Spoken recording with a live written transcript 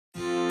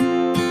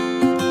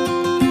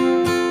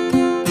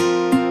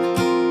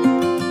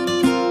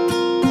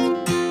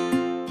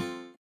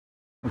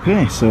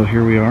Okay, so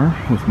here we are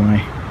with my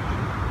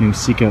new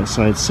Seek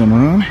Outside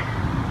Cimarron.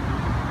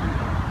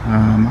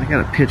 I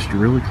got it pitched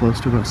really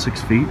close to about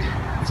 6 feet.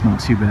 It's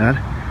not too bad.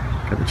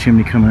 Got the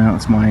chimney coming out.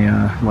 It's my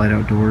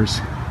LiteOutdoors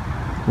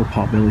little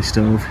potbelly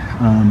stove.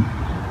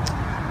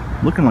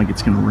 Looking like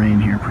it's going to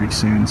rain here pretty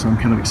soon, so I'm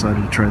kind of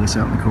excited to try this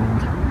out in the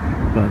cold.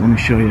 But let me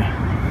show you.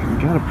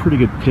 We got a pretty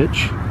good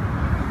pitch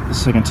the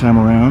second time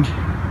around.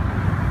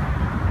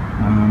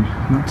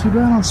 Not too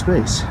bad on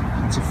space.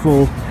 It's a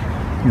full,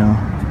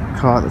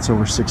 cot that's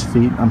over 6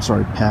 feet. I'm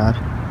sorry, pad.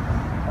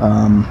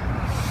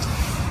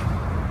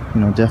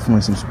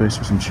 Definitely some space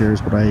for some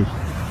chairs, but I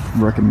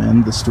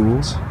recommend the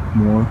stools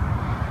more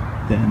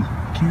than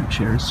camp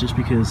chairs, just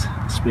because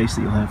the space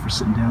that you'll have for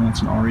sitting down.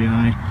 It's an REI,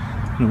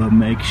 kind of a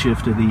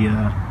makeshift of the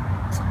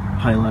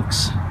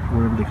Hilux,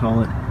 whatever they call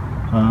it.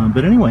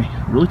 But anyway,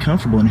 really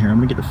comfortable in here. I'm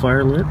gonna get the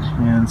fire lit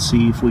and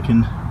see if we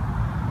can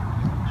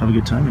have a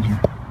good time in here.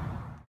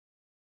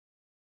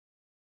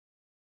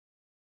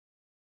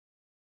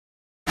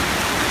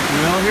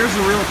 Well, here's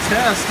a real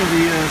test of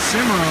the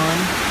Cimarron.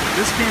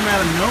 This came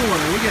out of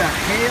nowhere. We got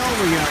hail,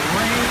 we got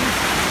rain,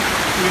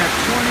 we got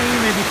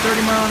 20, maybe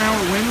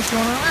 30-mile-an-hour winds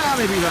going on.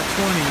 Maybe about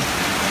 20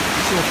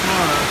 so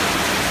far.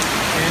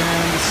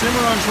 And the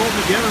Cimarron's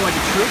holding together like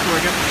a trooper. I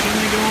got the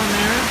chimney going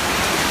there.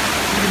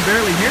 You can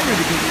barely hear me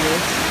because of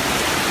this.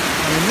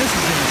 I mean, this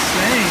is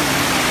insane.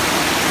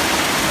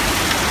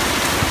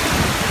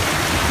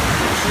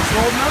 It's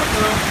holding up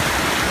though.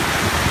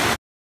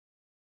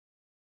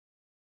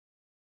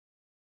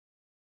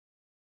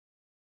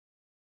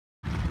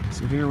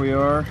 So here we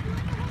are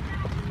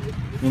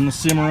in the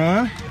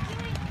Cimarron.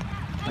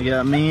 I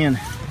got me and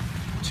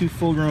 2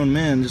 full-grown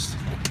men just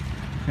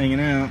hanging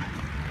out,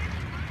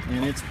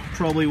 and it's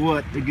probably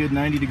what, a good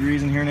 90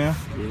 degrees in here now?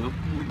 Yep,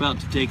 we're about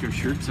to take our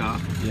shirts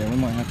off. Yeah, we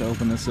might have to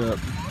open this up.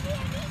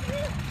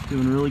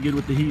 Doing really good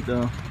with the heat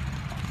though.